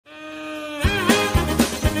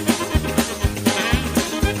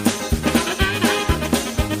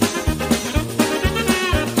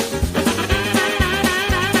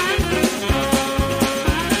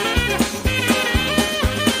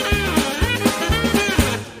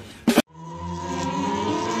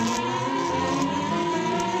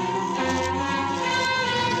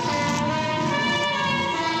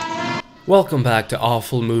Welcome back to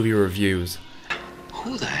Awful Movie Reviews.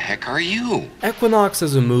 Who the heck are you? Equinox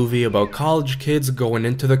is a movie about college kids going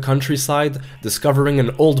into the countryside, discovering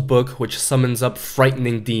an old book which summons up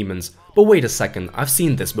frightening demons. But wait a second, I've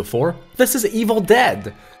seen this before. This is Evil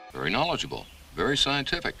Dead! Very knowledgeable, very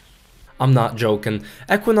scientific. I'm not joking.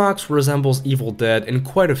 Equinox resembles Evil Dead in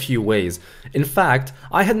quite a few ways. In fact,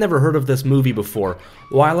 I had never heard of this movie before.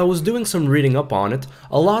 While I was doing some reading up on it,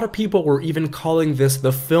 a lot of people were even calling this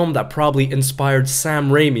the film that probably inspired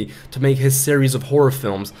Sam Raimi to make his series of horror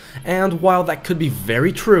films. And while that could be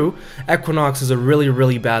very true, Equinox is a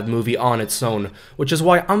really bad movie on its own, which is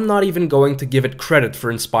why I'm not even going to give it credit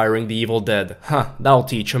for inspiring the Evil Dead. Huh, that'll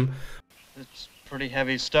teach him. It's pretty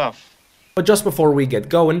heavy stuff. But just before we get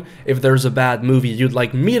going, if there's a bad movie you'd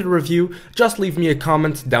like me to review, just leave me a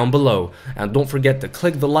comment down below. And don't forget to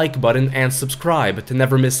click the like button and subscribe to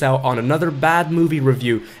never miss out on another bad movie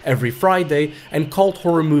review every Friday and cult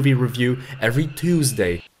horror movie review every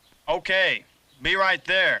Tuesday. Okay, be right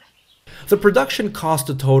there. The production cost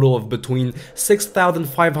a total of between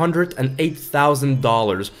 $6,500 and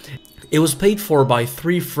 $8,000. It was paid for by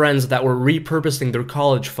 3 friends that were repurposing their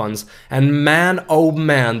college funds, and man oh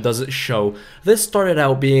man does it show. This started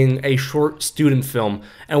out being a short student film,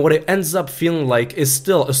 and what it ends up feeling like is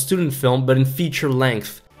still a student film but in feature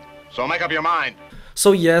length. So make up your mind.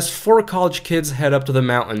 So yes, 4 college kids head up to the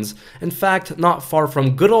mountains, in fact not far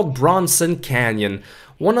from good old Bronson Canyon.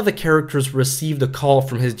 One of the characters received a call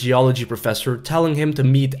from his geology professor telling him to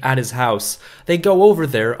meet at his house. They go over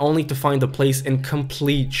there only to find the place in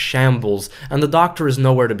complete shambles, and the doctor is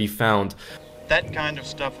nowhere to be found. That kind of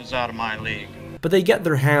stuff is out of my league. But they get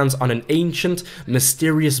their hands on an ancient,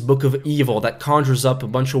 mysterious book of evil that conjures up a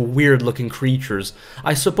bunch of weird-looking creatures.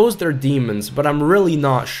 I suppose they're demons, but I'm really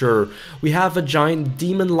not sure. We have a giant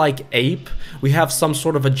demon-like ape, we have some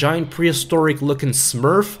sort of a giant prehistoric-looking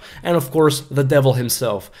smurf, and of course, the devil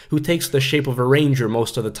himself, who takes the shape of a ranger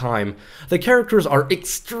most of the time. The characters are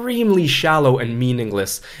extremely shallow and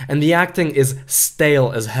meaningless, and the acting is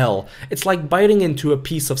stale as hell. It's like biting into a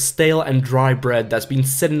piece of stale and dry bread that's been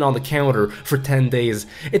sitting on the counter for 10 days.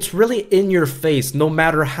 It's really in your face. No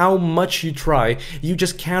matter how much you try, you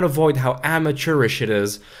just can't avoid how amateurish it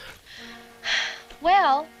is.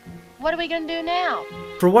 Well, what are we gonna do now?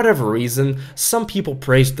 For whatever reason, some people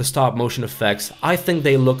praised the stop motion effects. I think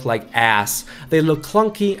they look like ass. They look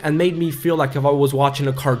clunky and made me feel like if I was watching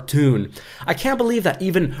a cartoon. I can't believe that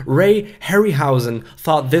even Ray Harryhausen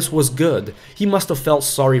thought this was good. He must have felt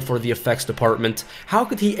sorry for the effects department. How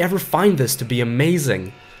could he ever find this to be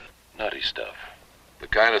amazing? Nutty stuff. The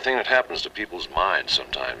kind of thing that happens to people's minds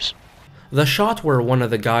sometimes. The shot where one of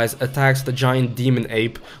the guys attacks the giant demon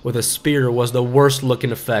ape with a spear was the worst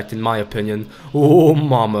looking effect in my opinion. Oh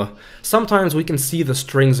mama. Sometimes we can see the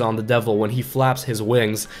strings on the devil when he flaps his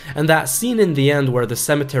wings, and that scene in the end where the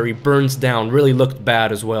cemetery burns down really looked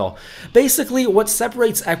bad as well. Basically, what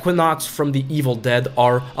separates Equinox from the Evil Dead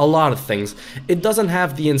are a lot of things. It doesn't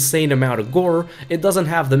have the insane amount of gore, it doesn't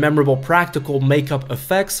have the memorable practical makeup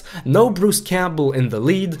effects, no Bruce Campbell in the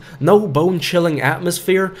lead, no bone-chilling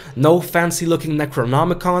atmosphere, no fancy-looking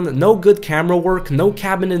Necronomicon, no good camera work, no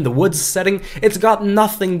cabin in the woods setting. It's got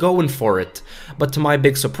nothing going for it. But to my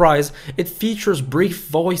big surprise, it features brief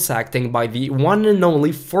voice acting by the one and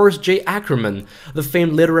only Forrest J. Ackerman, the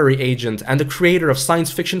famed literary agent and the creator of science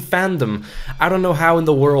fiction fandom. I don't know how in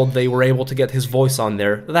the world they were able to get his voice on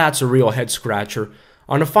there. That's a real head scratcher.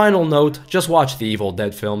 On a final note, just watch the Evil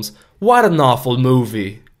Dead films. What an awful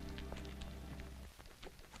movie!